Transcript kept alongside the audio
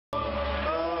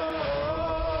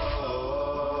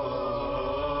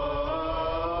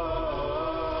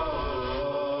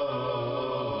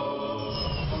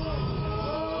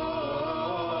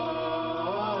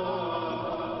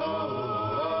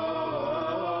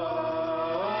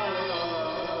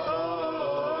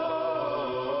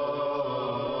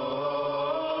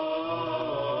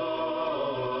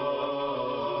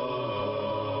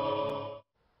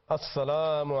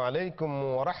আসসালামু আলাইকুম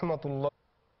ওয়া রাহমাতুল্লাহ।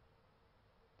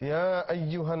 ইয়া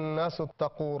আইয়ুহান নাসু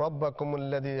তাকু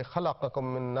রাব্বাকুমুল্লাযী খালাকাকুম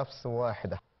মিন নাফসিন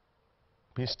ওয়াহিদা।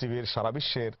 পিস টিভির সারা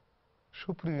বিশ্বের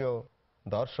সুপ্রিয়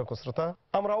দর্শক ও শ্রোতা,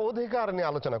 আমরা অধিকার নিয়ে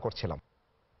আলোচনা করছিলাম।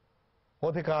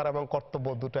 অধিকার এবং কর্তব্য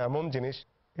দুটো এমন জিনিস,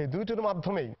 এই দুইটির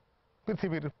মাধ্যমেই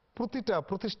পৃথিবীর প্রতিটা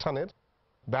প্রতিষ্ঠানের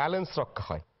ব্যালেন্স রক্ষা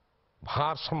হয়,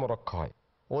 ভারসাম্য রক্ষা হয়।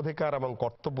 অধিকার এবং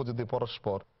কর্তব্য যদি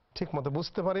পরস্পর ঠিকমতো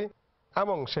বুঝতে পারি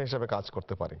এবং সেই হিসাবে কাজ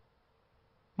করতে পারি।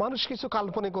 মানুষ কিছু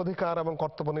কাল্পনিক অধিকার এবং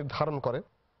কর্তব্য নির্ধারণ করে,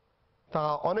 তা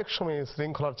অনেক সময়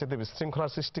শৃঙ্খলার চেয়ে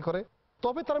বিশৃঙ্খলার সৃষ্টি করে।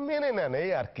 তবে তারা মেনে নেন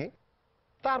এই আর কি।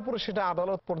 তারপরে সেটা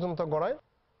আদালত পর্যন্ত গড়ায়,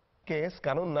 কেস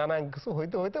কানুন নানা কিছু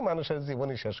হইতে হইতে মানুষের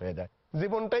জীবনই শেষ হয়ে যায়।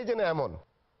 জীবনটাই যেন এমন,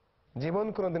 জীবন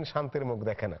কোনোদিন শান্তির মুখ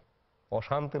দেখে না,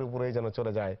 অশান্তির উপরেই যেন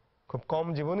চলে যায়। খুব কম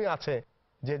জীবনই আছে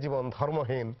যে জীবন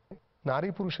ধর্মহীন। নারী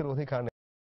পুরুষের অধিকার নেই।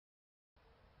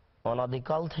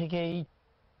 অনাদিকাল থেকেই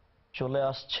চলে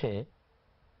আসছে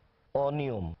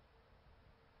অনিয়ম।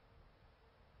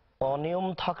 অনিয়ম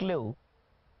থাকলেও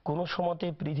কোনো সময়তে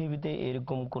পৃথিবীতে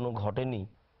এরকম কোনো ঘটেনি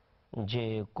যে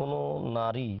কোনো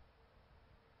নারী,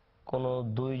 কোনো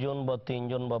দুইজন বা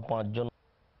তিনজন বা পাঁচজন,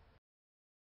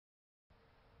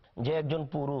 যে একজন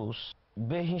পুরুষ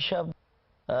বেহিসাব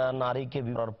নারীকে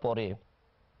বিবাহের পরে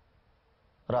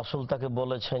রাসূল তাকে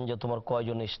বলেছেন যে তোমার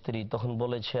কয়জন স্ত্রী? তখন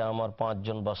বলেছে আমার 5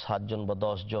 জন বা 7 জন বা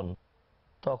 10 জন।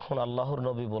 তখন আল্লাহর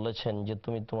নবী বলেছেন যে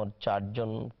তুমি তোমার 4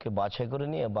 জনকে বাছাই করে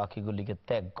নিয়ে বাকিগুলিকে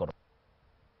ত্যাগ করো।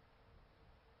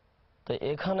 তো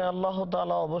এখানে আল্লাহ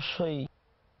তাআলা অবশ্যই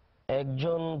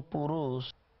একজন পুরুষ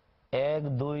 1,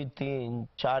 2, 3,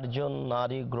 4 জন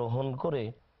নারী গ্রহণ করে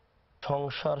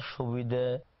সংসার সুবিধে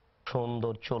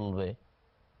সুন্দর চলবে।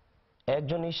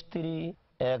 একজন স্ত্রী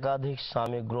একাধিক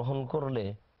স্বামী গ্রহণ করলে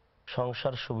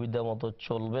সংসার সুবিধা মতো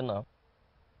চলবে না।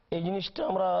 এই জিনিসটা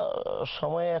আমরা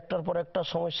সময়ে একটার পর একটা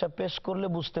সমস্যা পেশ করলে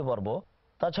বুঝতে পারবো।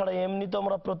 তাছাড়া এমনি তো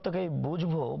আমরা প্রত্যেকেই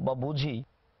বুঝবো বা বুঝি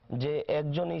যে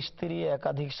একজন স্ত্রী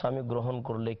একাধিক স্বামী গ্রহণ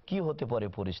করলে কি হতে পারে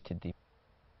পরিস্থিতি।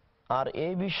 আর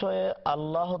এই বিষয়ে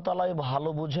আল্লাহ তাআলাই ভালো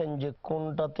বুঝেন যে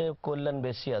কোনটাতে কল্যাণ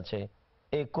বেশি আছে।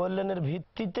 এই কল্যাণের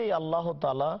ভিত্তিতেই আল্লাহ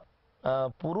তাআলা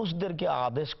পুরুষদেরকে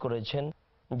আদেশ করেছেন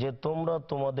যে তোমরা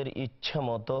তোমাদের ইচ্ছা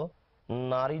মতো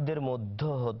নারীদের মধ্য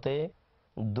হতে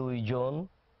 2 জন,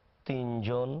 3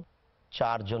 জন,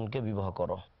 4 জনকে বিবাহ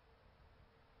করো।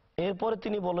 এরপরে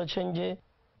তিনি বলেছেন যে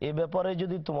এ ব্যাপারে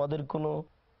যদি তোমাদের কোনো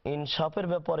ইনসাফের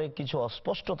ব্যাপারে কিছু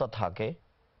অস্পষ্টতা থাকে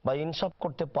বা ইনসাফ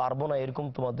করতে পারবো না এরকম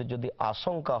তোমাদের যদি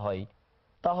আশঙ্কা হয়,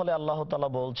 তাহলে আল্লাহ তাআলা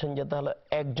বলছেন যে তাহলে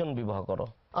একজন বিবাহ করো।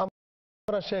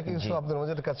 আমরা শেখ ইউসুফ আব্দুল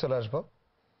মজিদের কাছে চলে আসবো।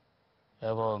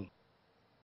 এবং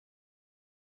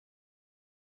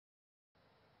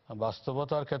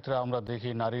বাস্তবতার ক্ষেত্রে আমরা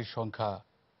দেখি নারীর সংখ্যা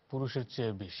পুরুষের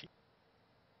চেয়ে বেশি,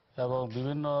 এবং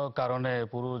বিভিন্ন কারণে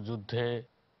পুরুষ যুদ্ধে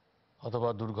অথবা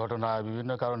দুর্ঘটনায়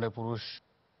বিভিন্ন কারণে পুরুষ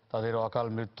তাদের অকাল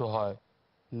মৃত্যু হয়,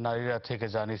 নারীরা থেকে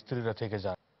যান, স্ত্রীরা থেকে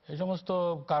যান। এই সমস্ত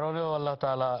কারণেও আল্লাহ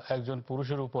তাআলা একজন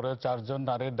পুরুষের উপরে 4 জন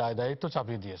নারীর দায়িত্ব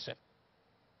চাপিয়ে দিয়েছেন।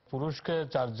 পুরুষকে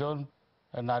 4 জন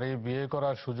নারী বিয়ে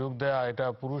করার সুযোগ দেয়া এটা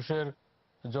পুরুষের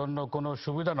জন্য কোনো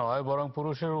সুবিধা নয়, বরং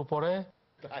পুরুষের উপরে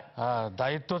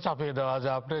দায়িত্ব চাপিয়ে দেওয়া যে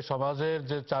আপনি সমাজের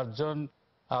যে 4 জন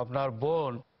আপনার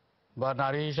বোন বা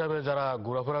নারী হিসাবে যারা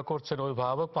ঘোরাফেরা করছেন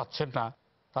ওইভাবে পাচ্ছেন না,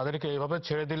 তাদেরকে এইভাবে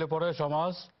ছেড়ে দিলে পরে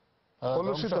সমাজ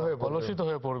কলুষিত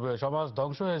হয়ে পড়বে, সমাজ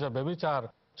ধ্বংস হয়ে যাবে, বিচার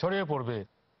ছড়িয়ে পড়বে।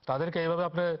 তাদেরকে এইভাবে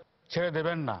আপনি ছেড়ে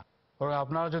দেবেন না।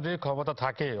 আপনার যদি ক্ষমতা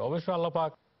থাকে, অবশ্যই আল্লাহ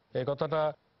পাক এই কথাটা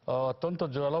অত্যন্ত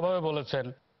জোরালোভাবে বলেছেন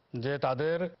যে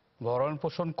তাদের ভরণ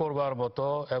পোষণ করবার মতো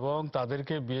এবং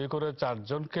তাদেরকে বিয়ে করে 4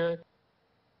 জনকে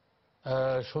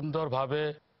সুন্দরভাবে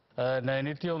ন্যায়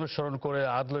নীতি অনুসরণ করে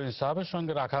আদল ইনসাফের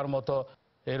সঙ্গে রাখার মতো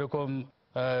এরকম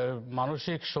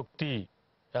মানসিক শক্তি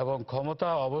এবং ক্ষমতা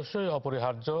অবশ্যই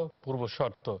অপরিহার্য পূর্ব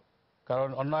শর্ত। কারণ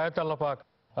অন্য আয়াতে আল্লাহ পাক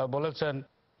বলেছেন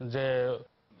যে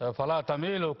ফালা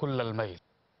তামিলু কুল্লাল মাইল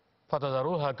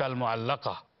ফাতাযারুহা কাল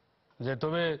মুআল্লাকা, যে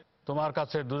তুমি তোমার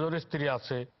কাছে 2 জন স্ত্রী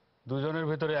আছে, 2 জনের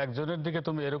ভিতরে একজনের দিকে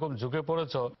তুমি এরকম ঝুঁকে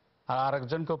পড়েছো আর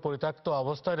আরেকজনকে পরিত্যক্ত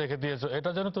অবস্থায় রেখে দিয়েছো, এটা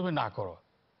যেন তুমি না করো।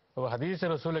 হাদিসে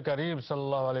রাসূল কারীম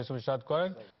সাল্লাল্লাহু আলাইহি ওয়াসাল্লাম ইরশাদ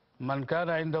করেন, মান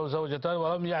কানা ইনদাহু যাওজাতান ওয়া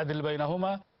লাম ইয়াদিল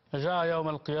বাইনাহুমা জাআ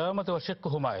ইয়াউমাল কিয়ামাতি ওয়া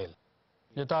শিক্কুহু মাইল,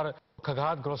 যে তার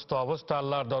পক্ষাঘাতগ্রস্ত অবস্থা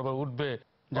আল্লাহর দরবারে উঠবে,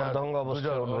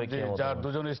 যার 2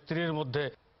 জন স্ত্রীর মধ্যে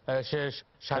সে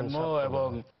সাম্য এবং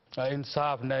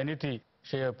ইনসাফ ন্যায় নীতি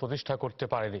সে প্রতিষ্ঠা করতে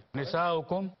পারেনি।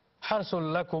 নিসাউকুম হারসুল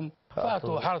লাকুম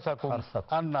ফাতু হারসাকুম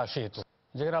আন্না শিতুম,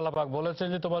 যেখানে আল্লাহ পাক বলেছেন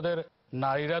যে তোমাদের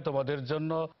নারীরা তোমাদের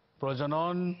জন্য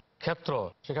প্রজনন ক্ষেত্র,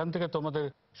 সেখান থেকে তোমাদের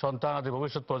সন্তান আদি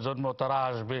ভবিষ্যৎ প্রজন্ম তারা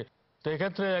আসবে। তো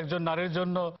এক্ষেত্রে একজন নারীর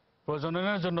জন্য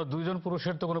প্রজননের জন্য 2 জন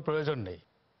পুরুষের তো কোনো প্রয়োজন নেই।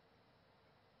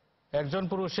 একজন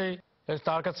পুরুষেই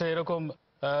তার কাছে এরকম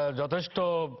যথেষ্ট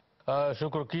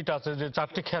শুক্র কীট আছে যে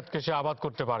 4টি ক্ষেতকে সে আবাদ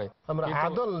করতে পারে। আমরা কিন্তু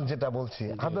আদল যেটা বলছি,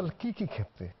 জি, আদল কি কি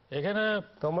ক্ষেত্রে? এখানে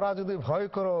তোমরা যদি ভয়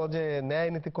করো যে ন্যায়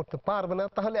নীতি করতে পারবে না,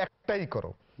 তাহলে একটাই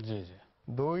করো। জি জি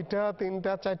 2টা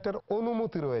 3টা 4টার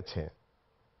অনুমতি রয়েছে,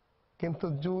 কিন্তু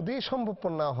যদি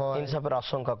সম্ভবপর না হয় ইনসাফের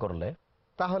আশঙ্কা করলে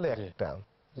তাহলে জি। একটা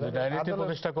যে ন্যায়নীতি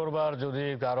প্রতিষ্ঠা করবার যদি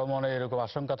কারো মনে এরকম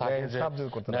আশঙ্কা থাকে যে ইনসাফ যদি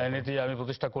করতে না পারে। ন্যায়নীতি আমি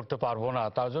প্রতিষ্ঠা করতে পারবো না,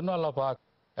 তার জন্য আল্লাহ পাক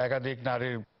একাধিক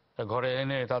নারীর ঘরে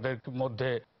এনে তাদের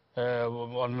মধ্যে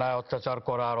অন্যায় অত্যাচার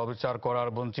করার, অবিচার করার,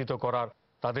 বঞ্চিত করার,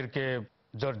 তাদেরকে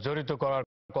জর্জরিত করার,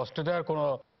 কষ্ট দেওয়ার কোনো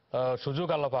সুযোগ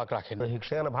আল্লাহ পাক রাখেন।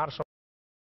 সেখানে ভারসাম্য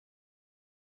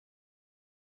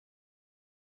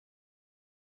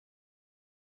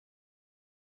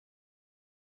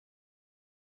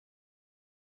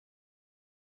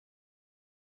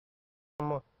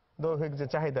দৈহিক যে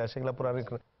চাহিদা সেগুলো পুরা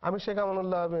আমি শেখ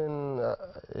আমানুল্লাহ বিন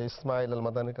ইসমাইল আল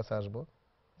মাদানির কাছে আসবো।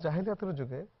 জাহিলিয়াতের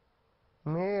যুগে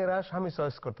মেয়েরা স্বামী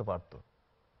চয়েস করতে পারতো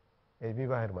এই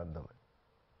বিবাহের মাধ্যমে।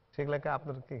 সেগুলাকে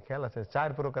আপনার কি খেয়াল আছে? 4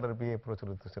 প্রকারের বিয়ে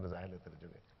প্রচলিত ছিল জাহিলিয়াতের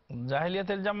যুগে।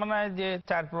 জাহিলিয়াতের জামানায় যে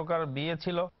 4 প্রকার বিয়ে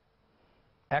ছিল,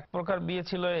 এক প্রকার বিয়ে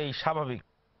ছিল এই স্বাভাবিক,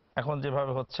 এখন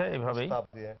যেভাবে হচ্ছে এইভাবেই প্রস্তাব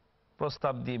দিয়ে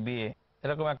প্রস্তাব দিয়ে বিয়ে,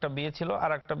 এরকম একটা বিয়ে ছিল।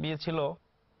 আর একটা বিয়ে ছিল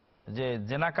যে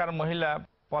জেনাকার মহিলা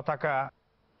পতাকা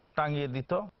টাঙিয়ে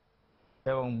দিত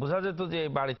এবং বোঝা যেত যে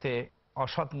এই বাড়িতে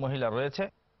অসৎ মহিলা রয়েছে,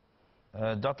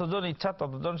 যতজন ইচ্ছা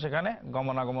ততজন সেখানে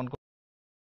গমনাগমন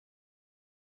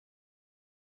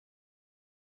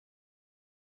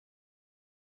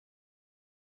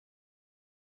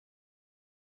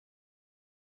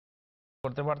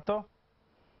করতে পারত।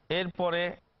 এরপরে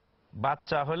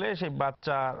বাচ্চা হলে সেই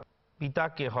বাচ্চার পিতা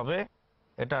কে হবে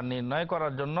এটা নির্ণয়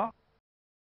করার জন্য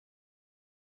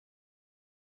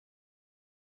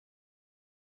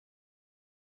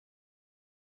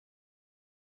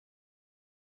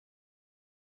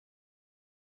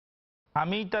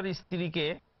আমি তার স্ত্রীকে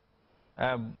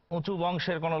উঁচু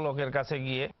বংশের কোনো লোকের কাছে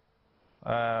গিয়ে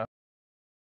আহ,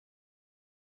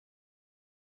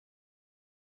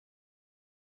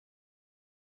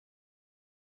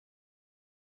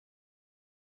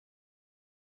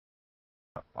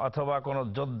 অথবা কোনো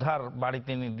যোদ্ধার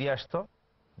বাড়িতে নিয়ে দিয়ে আসতো,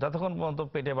 যতক্ষণ পর্যন্ত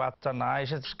পেটে বাচ্চা না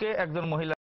এসেছে একজন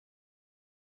মহিলা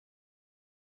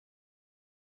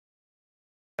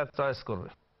চয়েস করবে।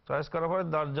 চয়েস করার পরে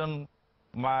 10 জন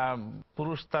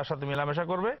পুরুষ তার সাথে মেলামেশা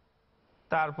করবে,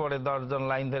 তারপরে 10 জন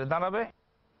লাইন ধরে দাঁড়াবে,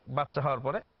 বাচ্চা হওয়ার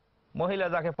পরে মহিলা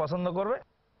যাকে পছন্দ করবে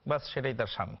বাস সেটাই তার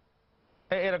স্বামী।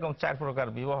 এরকম 4 প্রকার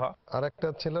বিবাহ। আর একটা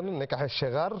ছিল না নেকাহে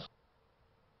শেগার,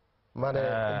 মানে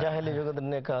জাহেলি যুগের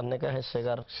নেকাহে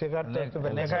সেগার। শেগারটা একটু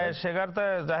ব্যাখ্যা নেকায় করেন। শেগার তো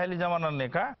জাহেলি জামানার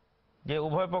নেকা, যে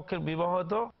উভয় পক্ষের বিবাহ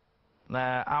হতো,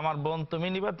 আমার বোন তুমি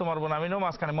নিবা, তোমার বোন আমি নেবো,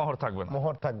 মাঝখানে মোহর থাকবে না।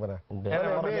 মোহর থাকবে না, এর মানে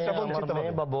আমার মেয়েটা আমার বঞ্চিত মেয়ে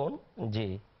হবে, বা বোন, জি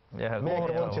মেয়েকে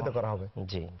মোহর বঞ্চিত করা হবে।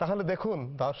 জি তাহলে দেখুন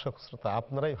দর্শক শ্রোতা,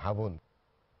 আপনারাই ভাবুন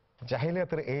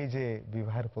জাহিলিয়াতের এই যে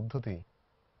বিবাহের পদ্ধতি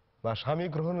বা স্বামী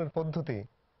গ্রহণের পদ্ধতি,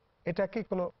 এটা কি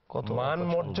কোনো কত মান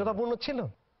অপছন্দ। মর্যাদাপূর্ণ ছিল?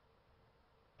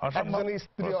 একজন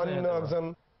স্ত্রী অন্য একজন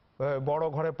বড়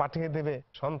ঘরে পাঠিয়ে দেবে,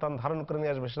 সন্তান ধারণ করে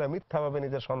নিয়ে আসবে, সেটা মিথ্যা ভাবে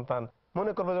নিজের সন্তান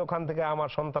মনে করবে যে ওখান থেকে আমার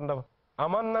সন্তানটা,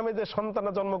 আমার নামে যে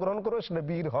সন্তানটা জন্মগ্রহণ করবে সেটা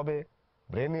বীর হবে,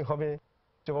 ব্রেনি হবে,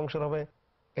 উচ্চবংশের হবে।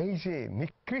 এই যে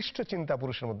নিকৃষ্ট চিন্তা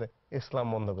পুরুষের মধ্যে, ইসলাম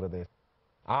বন্ধ করে দেয়।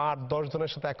 আর 10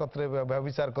 জনের সাথে একত্রে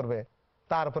ব্যভিচার করবে,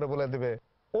 তারপরে বলে দেবে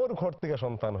ওর ঘর থেকে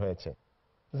সন্তান হয়েছে।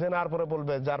 জেনার পরে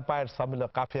বলবে যার পায়ের সাবিলা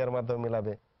কাফিয়ার মাধ্যমে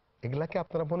মিলাবে। এগুলাকে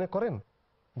আপনারা মনে করেন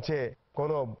যে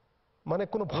কোন মানে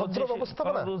কোন ভদ্র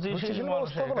ব্যবস্থাপনা, রুচিশীল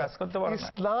ব্যবস্থাপনা? কাজ করতে পারে না।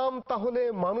 ইসলাম তাহলে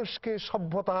মানুষকে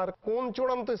সভ্যতার কোন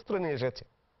চূড়ান্ত স্তরে নিয়ে এসেছে?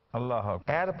 আল্লাহ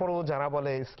এরপরও যারা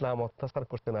বলে ইসলাম অত্যাচার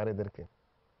করছে নারীদেরকে,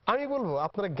 আমি বলবো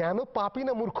আপনারা জ্ঞান পাপী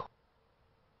না মূর্খ?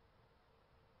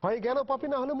 হয় জ্ঞান পাপী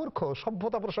না হলে মূর্খ।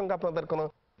 সভ্যতা প্রসঙ্গে আপনাদের কোনো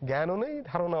জ্ঞানও নেই,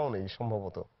 ধারণাও নেই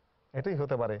সম্ভবত। এটাই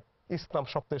হতে পারে ইসলাম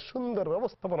সবচেয়ে সুন্দর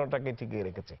ব্যবস্থাপনাটাকে টিকিয়ে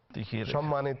রেখেছে।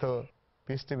 সম্মানিত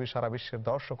পিস টিভি সারা বিশ্বের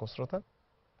দর্শক ও শ্রোতা,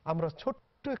 আমরা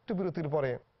ছোট্ট একটু বিরতির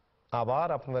পরে আবার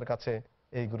আপনাদের কাছে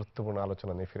এই গুরুত্বপূর্ণ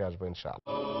আলোচনা নিয়ে ফিরে আসবো ইনশাআল্লাহ।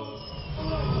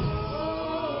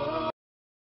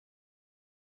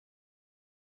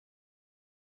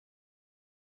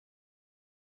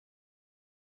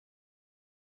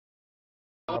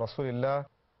 রাসূলুল্লাহ,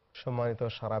 সম্মানিত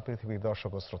সারা পৃথিবীর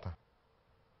দর্শক ও শ্রোতা,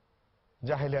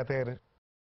 জাহেলিয়াতের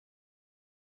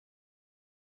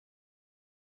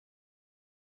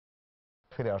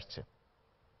ফিরে আসছে।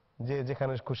 যে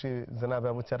যেখানে খুশি জেনা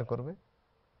ব্যভিচার করবে,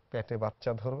 পেটে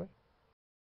বাচ্চা ধরবে,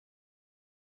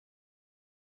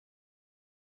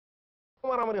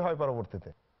 মারামারি হয় পরবর্তীতে।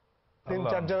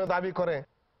 3-4 জনে দাবি করে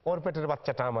ওর পেটের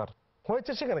বাচ্চাটা আমার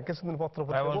হয়েছে, সেখানে কিছুদিন পত্র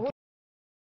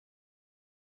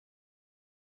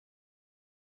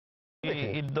দেখি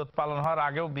ইদ্যত পালন হওয়ার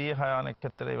আগেও বিয়ে হয়, অনেক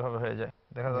ক্ষেত্রে এইভাবে হয়ে যায়।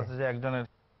 দেখা জি। যাচ্ছে যে একজনের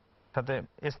সাথে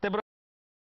ইস্তেবরা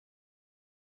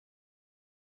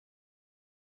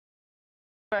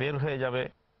বের হয়ে যাবে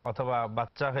অথবা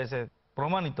বাচ্চা হয়েছে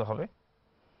প্রমাণিত হবে,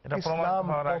 এটা প্রমাণিত ইসলাম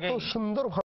হওয়ার কত আগেই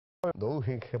সুন্দরভাবে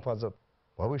দৈহিক হেফাজত,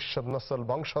 ভবিষ্যৎ নসল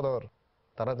বংশধর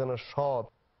তারা যেন সৎ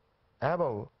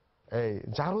এবং এই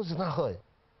জারজ না হয়,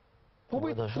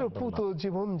 পবিত্র পুত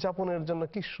জীবন যাপনের জন্য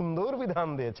কি সুন্দর বিধান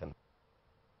দিয়েছেন।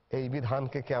 এই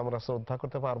বিধানকে কি আমরা শ্রদ্ধা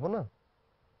করতে পারবো না?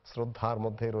 শ্রদ্ধার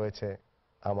মধ্যে রয়েছে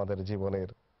আমাদের জীবনের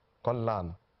কল্যাণ।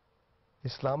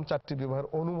 ইসলাম 4টি বিবাহের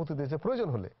অনুমতি দিয়েছে প্রয়োজন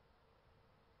হলে।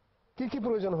 কি কি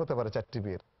প্রয়োজন হতে পারে 4টি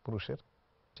বিয়ের পুরুষের?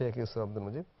 শেখ ইউসুফ আব্দুল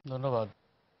মুজিব। ধন্যবাদ।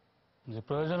 যে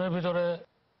প্রয়োজনের ভিতরে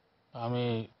আমি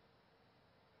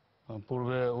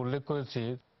পূর্বে উল্লেখ করেছি,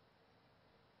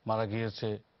 মারা গিয়েছে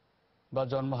বা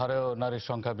জন্মহারেও নারীর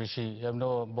সংখ্যা বেশি,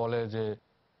 এমনিও বলে যে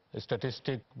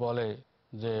স্ট্যাটিস্টিক বলে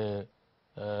যে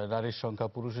নারীর সংখ্যা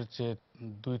পুরুষের চেয়ে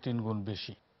 2-3 গুণ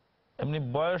বেশি। এমনি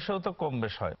বয়সেও তো কম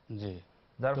বেশ হয়, জি।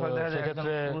 যার তো ফলে দেখা যায় একজন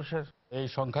সেক্ষেত্রে পুরুষের এই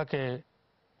সংখ্যাকে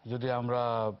যদি আমরা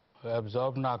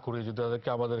অ্যাবজর্ব না করি, যদি তাদেরকে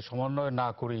আমাদের সমন্বয় না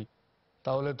করি,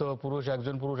 তাহলে তো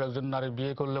একজন পুরুষ একজন নারী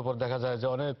বিয়ে করলে পর দেখা যায় যে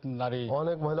অনেক নারী,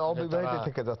 অনেক মহিলা যে অবিবাহিত তারা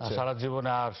থেকে যাচ্ছে। সারা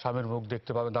জীবনে আর স্বামীর মুখ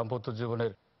দেখতে পাবে, দাম্পত্য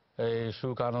জীবনের এই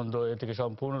সুখ আনন্দ এ থেকে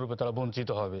সম্পূর্ণরূপে তারা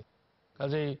বঞ্চিত হবে।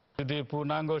 কাজেই যদি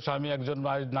পূর্ণাঙ্গ স্বামী একজন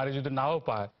নারী যদি নাও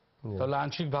পায়, তাহলে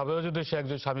আংশিক ভাবেও যদি সে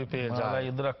একজন স্বামী পেয়ে যায়।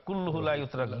 কুল্লুহু লা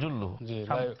ইউতরাক জুল্লুহু, জি,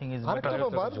 সামথিং ইজ আরেকটা বেটার।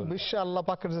 ব্যাপার, বিশ্বে আল্লাহ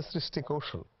পাকের যে সৃষ্টি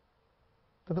কৌশল,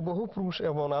 তাতে বহু পুরুষ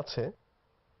এমন আছে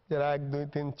যারা 1 2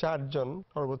 3 4 জন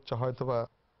সর্বোচ্চ হয়তোবা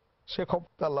সে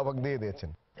ক্ষমতা আল্লাহ পাক দিয়ে দিয়েছেন।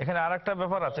 এখানে আরেকটা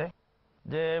ব্যাপার আছে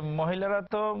যে মহিলারা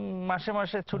তো মাসে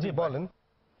মাসে ছুটি জি পায়। বলেন।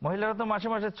 মহিলারা তো মাসে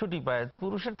মাসে ছুটি পায়,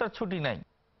 পুরুষের তো আর ছুটি নাই।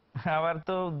 আবার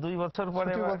তো 2 বছর পরে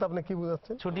ছুটি বলতে আপনি কি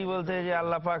বোঝাচ্ছেন? ছুটি বলতে যে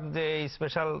আল্লাহ পাক যে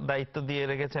স্পেশাল দায়িত্ব দিয়ে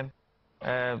রেখেছেন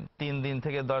 3 দিন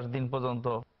থেকে 10 দিন পর্যন্ত,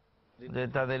 যে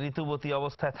তাদের ঋতুবতী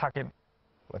অবস্থায় থাকেন।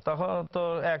 তখন তো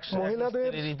এক মহিলাদের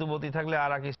স্ত্রী ঋতুবতী থাকলে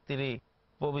আর এক স্ত্রী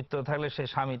পবিত্র থাকলে সে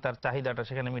স্বামী তার চাহিদাটা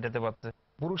সেখানে মেটাতে পারছে।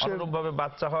 পুরুষের অনুরূপ ভাবে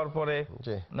বাচ্চা হওয়ার পরে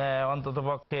জি অন্তত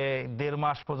পক্ষে 1.5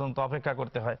 মাস পর্যন্ত অপেক্ষা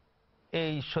করতে হয়।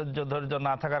 এই সহ্য ধৈর্য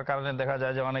না থাকার কারণে দেখা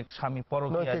যায় যে অনেক স্বামী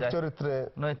পরকীয়া নৈতিক যায়, চরিত্রে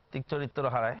নৈতিক চরিত্র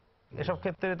হারায়। এসব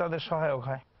ক্ষেত্রে তাদের সহায়ক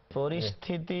হয়।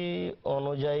 পরিস্থিতি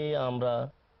অনুযায়ী আমরা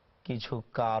কিছু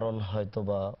কারণ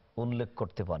হয়তোবা উল্লেখ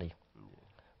করতে পারি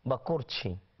বা করছি,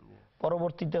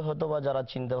 পরবর্তীতে হয়তোবা যারা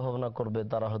চিন্তা ভাবনা করবে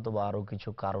তারা হয়তোবা আরো কিছু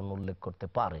কারণ উল্লেখ করতে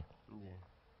পারে।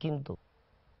 কিন্তু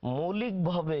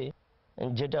মৌলিকভাবে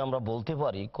যেটা আমরা বলতে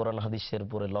পারি কোরআন হাদিসের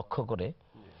উপরে লক্ষ্য করে,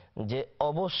 যে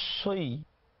অবশ্যই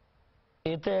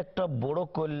এতে একটা বড়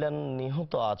কল্যাণ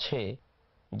নিহিত আছে,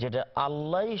 যেটা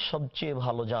আল্লাহই সবচেয়ে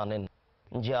ভালো জানেন,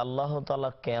 যে আল্লাহ তাআলা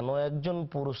কেন একজন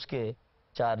পুরুষকে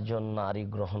 4 জন নারী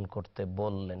গ্রহণ করতে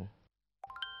বললেন।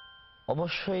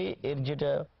 অবশ্যই এর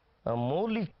যেটা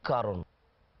মৌলিক কারণ,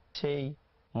 সেই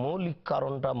মৌলিক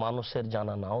কারণটা মানুষের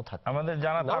জানা নাও থাকে, আমাদের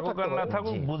জানা নাও থাকুক থাকতে আর না পারে।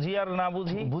 থাকুক, জি। বুঝি আর না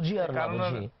বুঝি, বুঝি আর না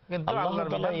কারণের বুঝি, কিন্তু আল্লাহ আল্লাহর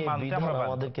তাআলা বিধান এই মানতে বিধান আমরা বাধ্য।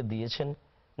 আমাদেরকে দিয়েছেন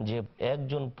যে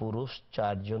একজন পুরুষ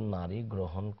 4 জন নারী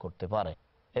গ্রহণ করতে পারে,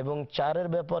 এবং 4-এর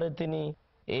ব্যাপারে তিনি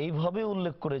এইভাবে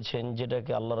উল্লেখ করেছেন,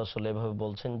 যেটাকে আল্লাহ রাসূল এভাবে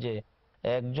বলছেন যে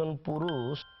একজন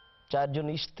পুরুষ 4 জন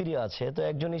স্ত্রী আছে, তো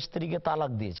একজন স্ত্রীকে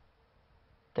তালাক দিয়েছে,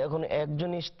 তো এখন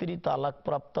একজন স্ত্রী তালাক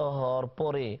প্রাপ্ত হওয়ার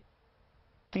পরে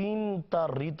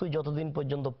তার ঋতু যতদিন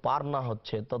পর্যন্ত পার না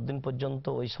হচ্ছে ততদিন পর্যন্ত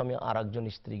ওই স্বামী আর একজন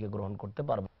স্ত্রীকে গ্রহণ করতে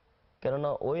পারবে, কেননা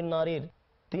ওই নারীর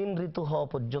 3 ঋতু হওয়া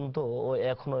পর্যন্ত ও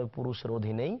এখনো ওই পুরুষের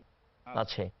অধীনেই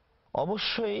আছে।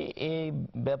 অবশ্যই এই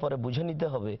ব্যাপারে বুঝে নিতে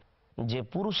হবে যে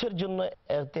পুরুষের জন্য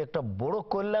এতে একটা বড়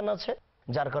কল্যাণ আছে,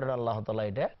 যার কারণে আল্লাহ তাআলা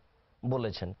এটা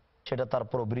বলেছেন। সেটা তার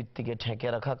প্রবৃত্তিকে ঠেকে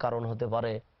রাখা কারণ হতে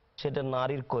পারে, সেটা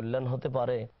নারীর কল্যাণ হতে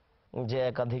পারে, যে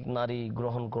একাধিক নারী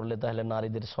গ্রহণ করলে তাহলে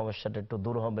নারীদের সমস্যাটা একটু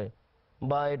দূর হবে,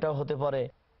 বা এটাও হতে পারে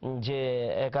যে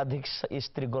একাধিক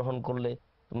স্ত্রী গ্রহণ করলে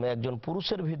একজন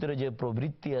পুরুষের ভিতরে যে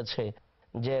প্রবৃত্তি আছে,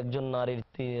 যে একজন নারীর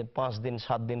 5 দিন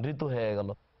 7 দিন ঋতু হয়ে গেল,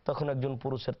 তখন একজন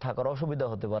পুরুষের থাকার অসুবিধা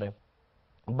হতে পারে,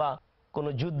 বা কোনো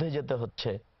যুদ্ধে যেতে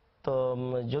হচ্ছে, তো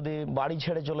যদি বাড়ি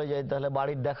ছেড়ে চলে যায় তাহলে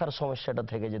বাড়ির দেখার সমস্যাটা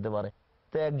থেকে যেতে পারে,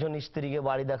 তো একজন স্ত্রীকে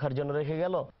বাড়ি দেখার জন্য রেখে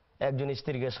গেল, একজন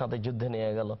স্ত্রীকে সাথে যুদ্ধে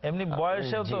নিয়ে গেল। এমনি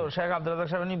বয়সেও জি। তো শেখ আব্দুল রাজ্জাক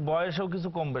সাহেব, এমনি বয়সেও কিছু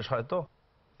কম বেশ হয় তো।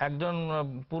 একজন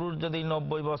পুরুষ যদি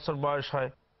 90 বছর বয়স হয়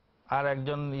আর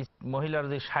একজন মহিলার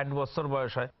যদি 60 বছর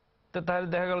বয়স হয়, তো তাহলে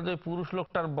দেখা গেল যে পুরুষ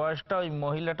লোকটার বয়সটা ওই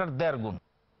মহিলাটার 1.5 গুণ।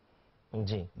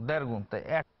 জি 1.5 গুণ। তো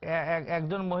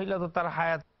একজন মহিলা তো তার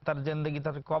হায়াত, তার জিন্দেগি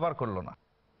তার কভার করলো না।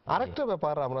 আরেকটা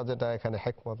ব্যাপার আমরা যেটা এখানে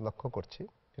হিকমত লক্ষ্য করছি,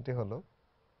 সেটি হলো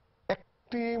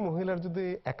একটি মহিলার যদি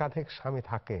একাধিক স্বামী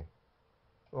থাকে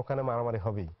ওখানে মারামারি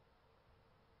হবেই।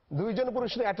 দুইজন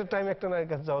পুরুষের এট এ টাইম একটা নারীর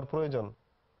কাছে যাওয়ার প্রয়োজন,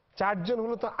 চারজন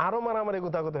হলে তো আরো মারামারি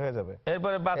গোতাগতি হয়ে যাবে।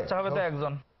 এরপরে বাচ্চা হবে তো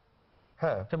একজন,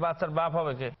 হ্যাঁ, সে বাচ্চার বাপ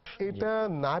হবে কে? এটা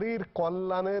নারীর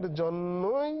কল্যাণের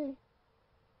জন্যই।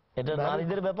 এটা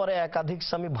নারীদের ব্যাপারে একাধিক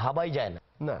স্বামী ভাবাই যায় না।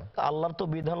 না, আল্লাহর তো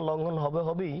বিধান লঙ্ঘন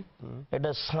হবেই,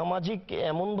 এটা সামাজিক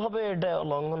এমন ভাবে এটা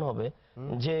লঙ্ঘন হবে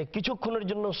যে কিছুক্ষণের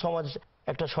জন্য সমাজ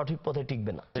একটা সঠিক পথে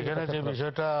টিকবে না। এখানে যে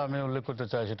বিষয়টা আমি উল্লেখ করতে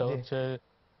চাই সেটা হচ্ছে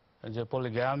যে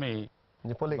পলিগ্যামি,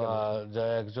 যা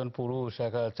একজন পুরুষ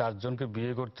চারজনকে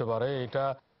বিয়ে করতে পারে, এটা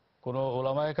কোন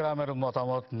ওলামায়ে কেরামের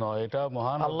মতামত নয়, এটা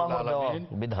মহান আল্লাহর দেওয়া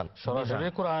বিধান, সরাসরি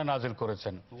কোরআনে নাজিল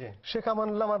করেছেন। শেখ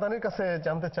আমানুল্লাহ মাদানির কাছে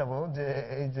জানতে চাবো যে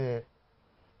এই যে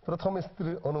প্রথম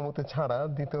স্ত্রীর অনুমতি ছাড়া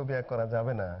দ্বিতীয় বিয়ে করা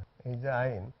যাবে না, এই যে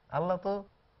আইন, আল্লাহ তো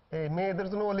এই মেয়েদের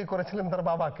জন্য ওলি করেছিলেন তার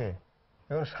বাবাকে,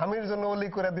 এবং স্বামীর জন্য ওলি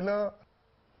করে দিল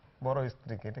বড়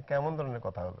স্ত্রীকে, এটা কেমন ধরনের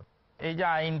কথা হলো? এই যে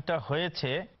আইনটা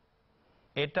হয়েছে,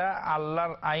 এটা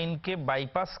আল্লাহর আইনকে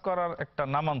বাইপাস করার একটা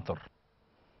নামান্তর।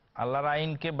 আল্লাহর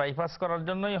আইনকে বাইপাস করার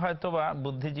জন্যই হয়তোবা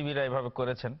বুদ্ধিজীবীরা এভাবে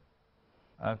করেছেন।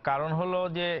 কারণ হলো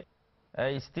যে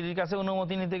স্ত্রীর কাছে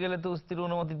অনুমতি নিতে গেলে তো স্ত্রীর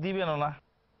অনুমতি দিবেন না,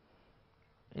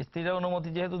 স্ত্রীরা অনুমতি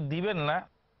যেহেতু দিবেন না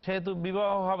সেহেতু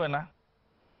বিবাহ হবে না।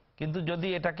 কিন্তু যদি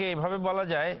এটাকে এভাবে বলা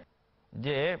যায়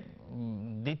যে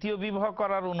দ্বিতীয় বিবাহ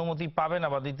করার অনুমতি পাবে না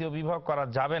বা দ্বিতীয় বিবাহ করা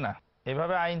যাবে না,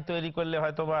 এভাবে আইন তৈরি করলে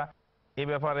হয়তোবা এ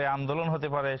ব্যাপারে আন্দোলন হতে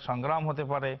পারে, সংগ্রাম হতে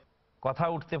পারে, কথা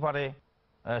উঠতে পারে,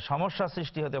 সমস্যা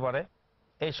সৃষ্টি হতে পারে।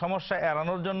 এই সমস্যা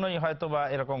এড়ানোর জন্যই হয়তোবা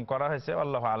এরকম করা হয়েছে,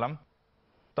 আল্লাহু আলাম।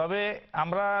 তবে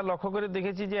আমরা লক্ষ্য করে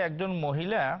দেখেছি যে একজন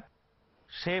মহিলা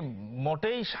সে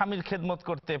মোটেই স্বামীর খেদমত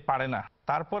করতে পারে না,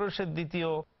 তারপরেও সে দ্বিতীয়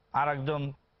আর একজন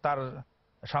তার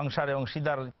সংসারে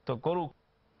অংশীদারিত্ব করুক,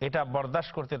 এটা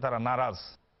বরদাস্ত করতে তারা নারাজ।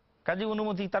 কাজে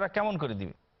অনুমতি তারা কেমন করে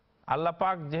দিবে? আল্লাহ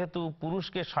পাক যেহেতু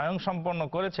পুরুষকে স্বয়ংসম্পন্ন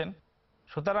করেছেন,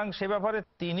 সুতরাং সে ব্যাপারে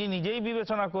তিনি নিজেই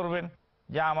বিবেচনা করবেন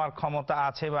যে আমার ক্ষমতা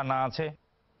আছে বা না আছে।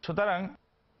 সুতরাং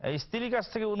স্ত্রীর কাছ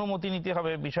থেকে অনুমতি নিতে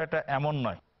হবে, বিষয়টা এমন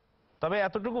নয়। তবে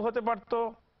এতটুকু হতে পারত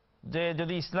যে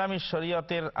যদি ইসলামী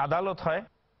শরীয়তের আদালত হয়,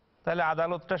 তাহলে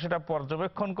আদালতটা সেটা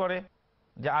পর্যবেক্ষণ করে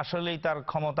যে আসলেই তার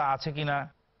ক্ষমতা আছে কিনা,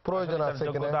 প্রয়োজন আছে কিনা,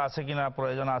 যোগ্যতা আছে কিনা,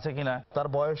 প্রয়োজন আছে কিনা, তার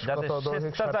বয়স যাতে কত,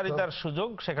 দৈহিক স্বেচ্ছাচারিতার সুযোগ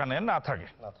সেখানে না থাকে।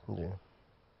 জি,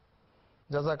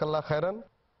 জাযাকাল্লাহ খায়রান।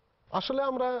 আসলে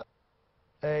আমরা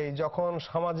এই যখন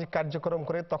সামাজিক কার্যক্রম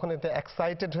করি তখন এটা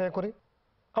এক্সাইটেড হয়ে করি।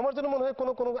 আমার জন্য মনে হয়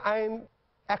কোনো কোনো আইন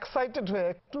এক্সাইটেড হয়ে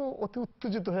একটু অতি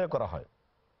উত্তেজিত হয়ে করা হয়।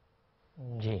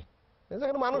 জি,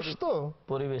 যেখানে মানুষ তো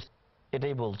পরিবেশ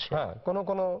এটাই বলছে। হ্যাঁ,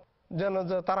 কোনো যেন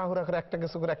যে তাড়াহুড়া করে একটা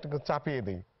কিছু করে একটা কিছু চাপিয়ে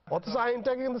দিই, অথচ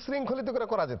আইনটাকে কিন্তু শৃঙ্খলিত করে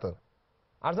করা যেত।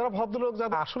 আর যারা ভদ্রলোক,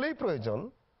 যাদের আসলেই প্রয়োজন,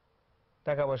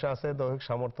 টাকা পয়সা আছে, দৈহিক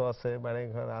সামর্থ্য আছে, বাড়ি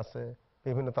ঘর আছে,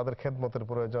 বিভিন্ন তাদের খেদমতের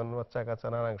প্রয়োজন, বাচ্চা কাচ্চা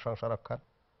নানান সংসার রক্ষার,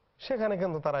 সেখানে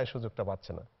কিন্তু তারা এই সুযোগটা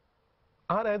পাচ্ছে না।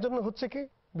 আর এর জন্য হচ্ছে কি,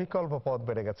 বিকল্প পথ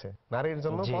বেড়ে গেছে, নারীর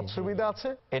জন্য পথ সুবিধা আছে,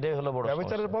 এটাই হলো বড়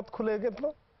ব্যভিচারের পথ খুলে গেল,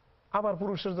 আবার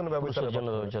পুরুষের জন্য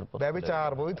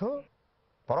ব্যভিচার বৈধ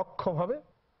পরোক্ষভাবে,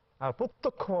 আর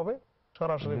প্রত্যক্ষভাবে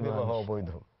সরাসরি বিবাহ বৈধ।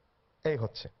 এই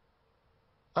হচ্ছে,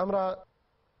 আমরা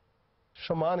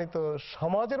সম্মানিত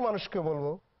সমাজের মানুষকে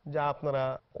বলবো যে আপনারা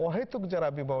অহেতুক যারা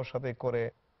বিবাহ সাথে করে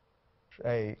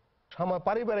এই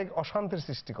পারিবারিক অশান্তির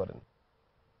সৃষ্টি করেন,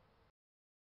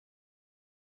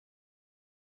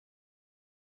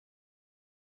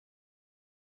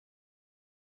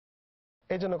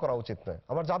 এই জন্য করা উচিত নয়।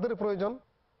 আমার যাদের প্রয়োজন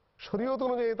শরীয়ত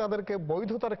অনুযায়ী তাদেরকে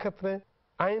বৈধতার ক্ষেত্রে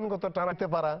আইনগত টানাতে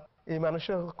পারা, এই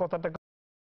মানুষের কথাটা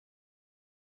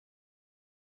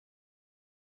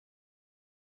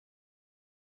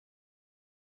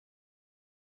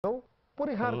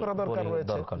পরিহার করা দরকার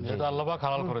রয়েছে। আল্লাহ পাক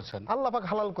হালাল করেছেন, আল্লাহ পাক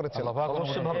হালাল করেছেন।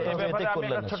 আমি একটা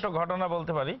ছোট্ট ঘটনা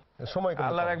বলতে পারি।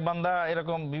 আল্লাহর এক বান্দা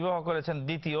এরকম বিবাহ করেছেন,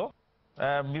 দ্বিতীয়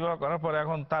বিবাহ করার পর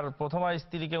এখন তার প্রথমা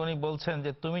স্ত্রীকে উনি বলছেন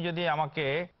যে তুমি যদি আমাকে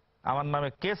আমার নামে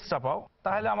কেস চাপাও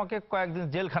তাহলে আমাকে কয়েকদিন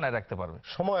জেলখানায় রাখতে পারবে,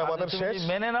 সময় আমাদের শেষ,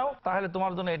 মেনে নাও তাহলে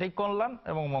তোমার জন্য এটাই কল্যাণ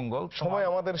এবং মঙ্গল, সময়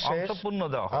আমাদের শেষ, পূর্ণ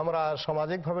দেওয়া। আমরা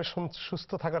সামাজিকভাবে সুস্থ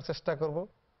থাকার চেষ্টা করব।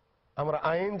 আমরা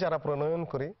আইন যারা প্রণয়ন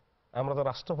করি, আমরা তো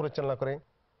রাষ্ট্র পরিচালনা করি,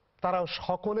 তারা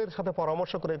সকলের সাথে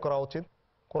পরামর্শ করে করা উচিত।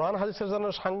 কোরআন হাদিসের যেন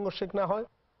সাংঘর্ষিক না হয়,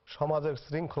 সমাজের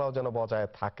শৃঙ্খলাও যেন বজায়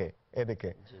থাকে।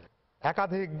 এদিকে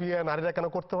একাধিক বিয়ে নারীরা কেন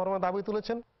করতে পারবে না দাবি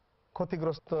তুলেছেন,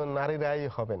 ক্ষতিগ্রস্ত নারীরাই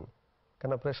হবেন,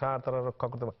 কেন প্রেশার তারা রক্ষা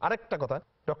করতে পারে। আরেকটা কথা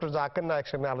ডক্টর জাকির নায়েক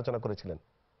সাহেব আলোচনা করেছিলেন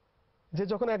যে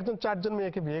যখন একজন চারজন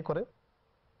মেয়েকে বিয়ে করে,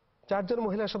 চারজন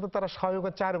মহিলার সাথে তারা স্বাভাবিক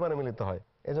চারবার মিলিত হয়,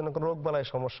 এজন্য কোনো রোগ বালাই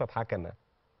সমস্যা থাকে না।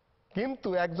 কিন্তু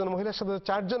একজন মহিলার সাথে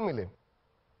চারজন মিলে,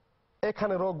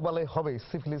 এখানে রোগ বালাই হবে,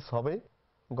 সিফিলিস হবে,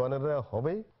 গনোরিয়া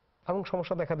হবে, এবং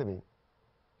সমস্যা দেখা দেবে।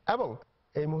 এবং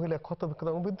এই মহিলা কত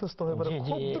বিধ্বস্ত হয়ে পড়ে জি,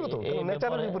 জি, খুব দ্রুত, এই কারণ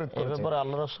নেচারের ব্যাপারে বিপরীত এই করেছে। ব্যাপারে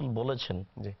আল্লাহ রাসূল বলেছেন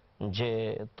জি যে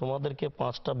তোমাদেরকে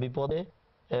 5টা বিপদে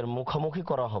এর মুখোমুখি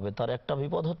করা হবে। তার একটা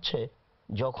বিপদ হচ্ছে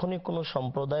যখনই কোনো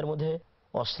সম্প্রদায়ের মধ্যে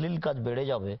অশ্লীল কাজ বেড়ে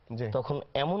যাবে জি তখন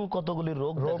এমন কতগুলি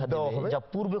রোগ রোগ দেখা দেওয়া দেবে হবে, যা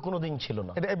পূর্বে কোনোদিন ছিল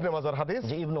না। এটা ইবনে মাজার হাদিস,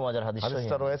 যে ইবনে মাজার হাদিস, সহিহ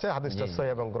হাদিসটা হাদিস। রয়েছে, হাদিসটা জি, জি।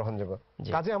 সহিহ এবং গ্রহণযোগ্য। জি।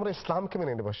 কাজে আমরা ইসলামকে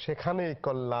মেনে নেব, সেখানেই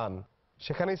কল্যাণ,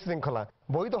 সেখানেই শৃঙ্খলা।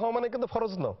 বৈধ হওয়া মানে কিন্তু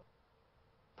ফরজ না,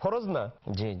 ফরজ না।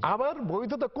 জি, জি। আবার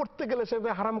বৈধতা করতে গেলে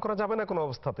সেটা হারাম করা যাবে না কোনো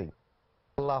অবস্থাতেই।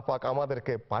 আল্লাহ পাক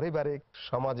আমাদেরকে পারিবারিক,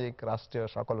 সামাজিক, রাষ্ট্রীয়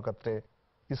সকল ক্ষেত্রে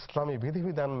ইসলামী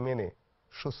বিধিবিধান মেনে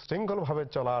সুশৃঙ্খল ভাবে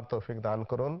চলার তৌফিক দান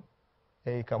করুন,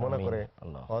 এই কামনা আমিন। করে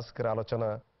আল্লাহ। আজকের আলোচনা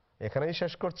এখানেই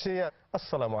শেষ করছি।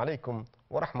 আসসালামু আলাইকুম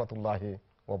ওয়া রাহমাতুল্লাহি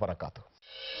ওয়া বারাকাতুহু।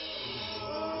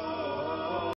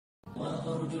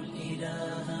 وأرجو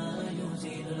الإله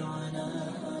يزيل العنا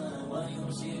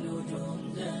ويرسل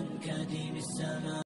جندا كديم السماء.